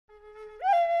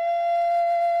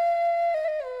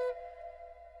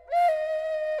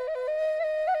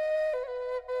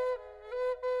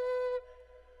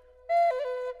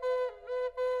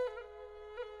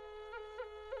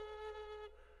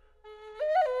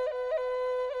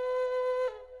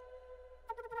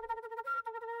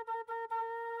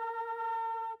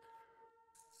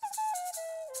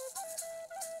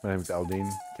My name is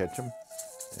Aldine Ketchum,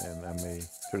 and I'm a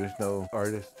traditional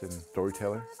artist and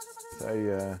storyteller.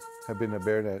 I have been a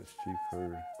bear dance chief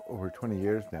for over 20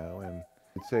 years now, and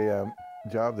it's a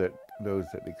job that those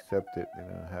that accept it,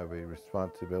 have a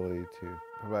responsibility to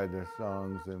provide their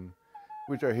songs, and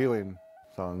which are healing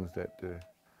songs that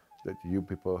you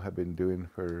people have been doing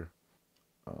for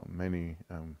many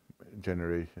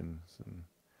generations. And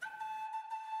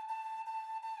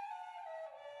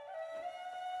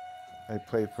I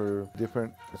play for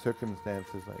different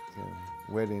circumstances like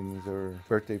weddings or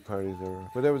birthday parties or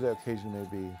whatever the occasion may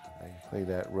be. I play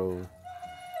that role.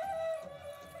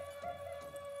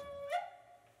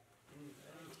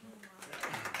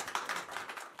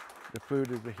 The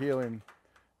flute is a healing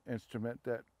instrument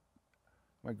that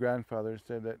my grandfather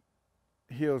said that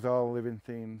heals all living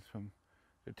things from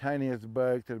the tiniest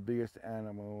bug to the biggest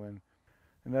animal. And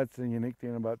that's the unique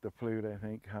thing about the flute, I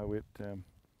think, how it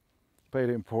played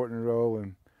an important role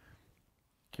in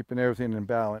keeping everything in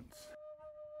balance.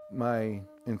 My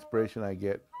inspiration I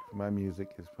get from my music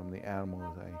is from the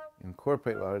animals. I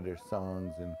incorporate a lot of their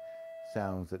songs and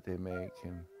sounds that they make.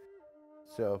 And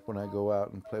so when I go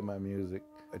out and play my music,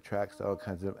 attracts all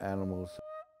kinds of animals.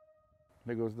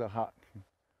 There goes the hawk.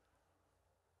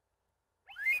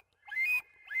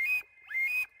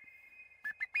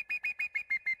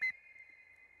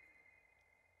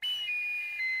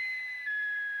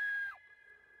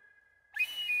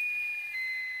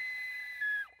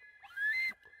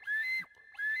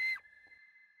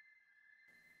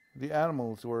 The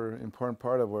animals were an important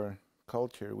part of our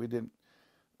culture. We didn't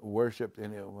worship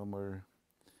any of them, or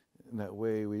in that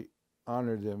way we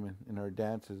honored them in our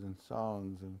dances and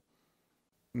songs. And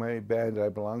my band that I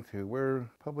belong to, we're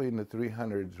probably in the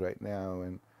 300s right now,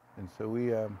 and so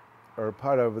we are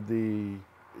part of the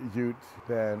Ute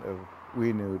band of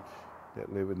Weenooch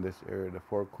that live in this area, the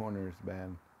Four Corners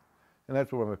band. And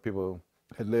that's where my people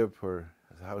had lived for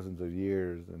thousands of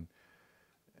years and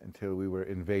until we were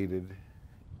invaded.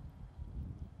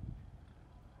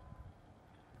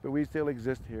 But we still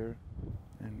exist here,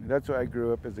 and that's where I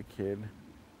grew up as a kid.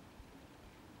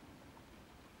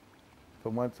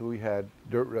 From once we had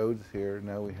dirt roads here,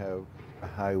 now we have a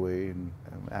highway and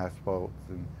asphalt.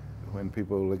 And when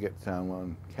people look at San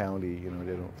Juan County,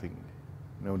 they don't think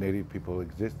no native people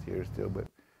exist here still. But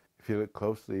if you look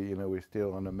closely, we're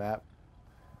still on the map.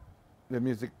 The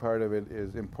music part of it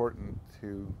is important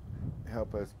to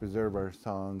help us preserve our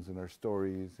songs and our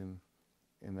stories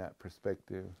in that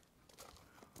perspective.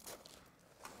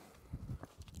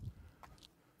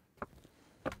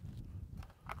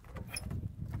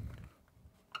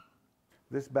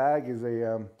 This bag is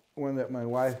a one that my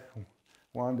wife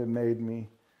Wanda made me.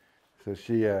 So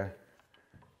she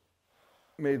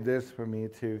made this for me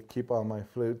to keep all my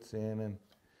flutes in. And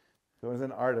so as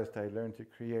an artist, I learned to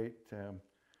create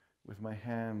with my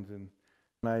hands. And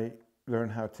I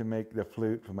learned how to make the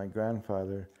flute from my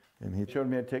grandfather. And he showed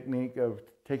me a technique of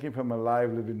taking from a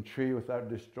live living tree without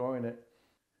destroying it,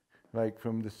 like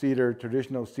from the cedar,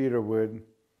 traditional cedar wood.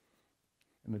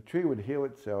 And the tree would heal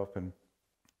itself, and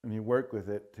you work with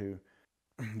it to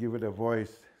give it a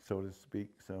voice, so to speak.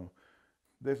 So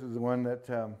this is the one that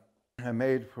I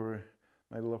made for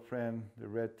my little friend, the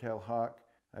red-tailed hawk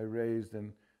I raised,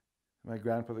 and my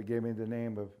grandfather gave me the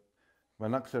name of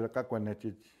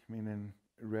Manaksarakakwanachic, meaning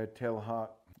red-tailed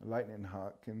hawk, lightning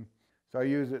hawk. And so I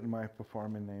use it in my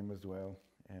performing name as well.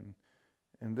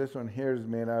 And this one here is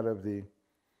made out of the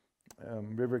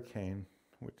river cane,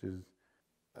 which is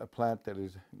a plant that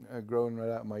is grown right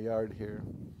out in my yard here.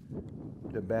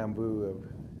 The bamboo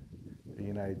of the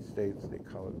United States, they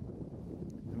call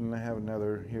it. And I have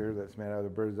another here that's made out of a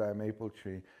bird's eye maple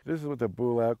tree. This is what the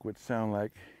bullock would sound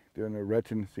like during the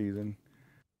rutting season.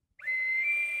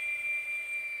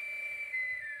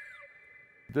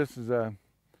 This is the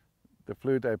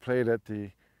flute I played at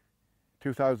the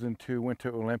 2002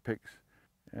 Winter Olympics.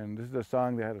 And this is a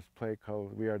song they had us play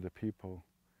called We Are the People.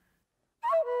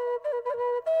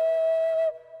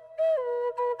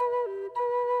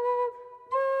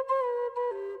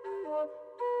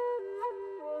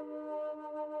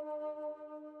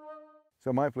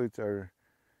 So my flutes are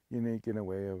unique in a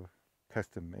way of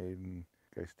custom made, and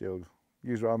I still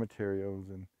use raw materials,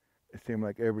 and it seems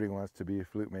like everybody wants to be a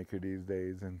flute maker these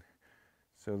days, and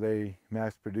so they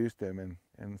mass produce them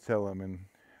and sell them in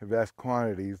vast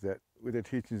quantities that with the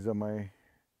teachings of my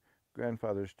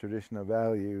grandfather's traditional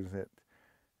values that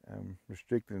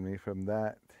restricted me from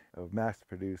that of mass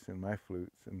producing my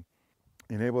flutes, and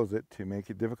enables it to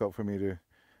make it difficult for me to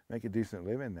make a decent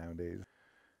living nowadays.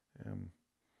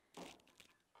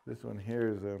 This one here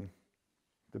is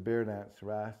the bear dance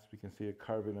rasp. You can see a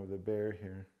carving of the bear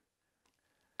here.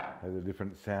 has a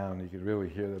different sound. You could really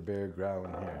hear the bear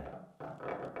growling here.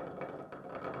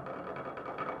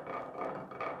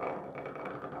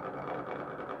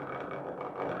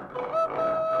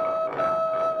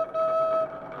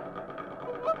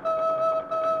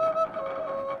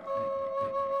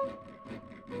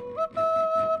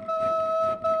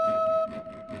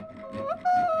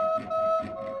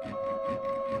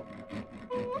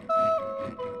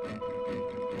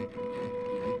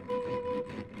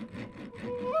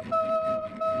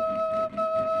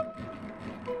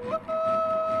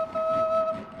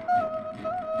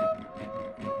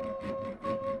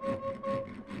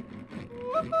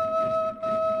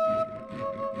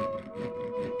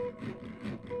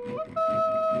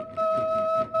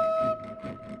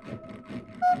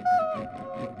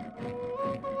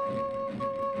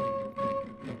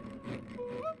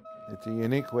 It's a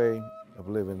unique way of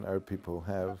living our people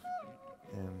have,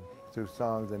 and through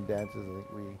songs and dances, I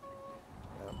think we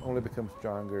only become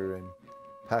stronger and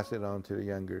pass it on to the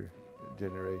younger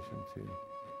generation to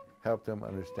help them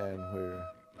understand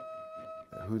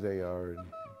who they are and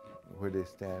where they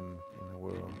stand in the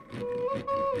world.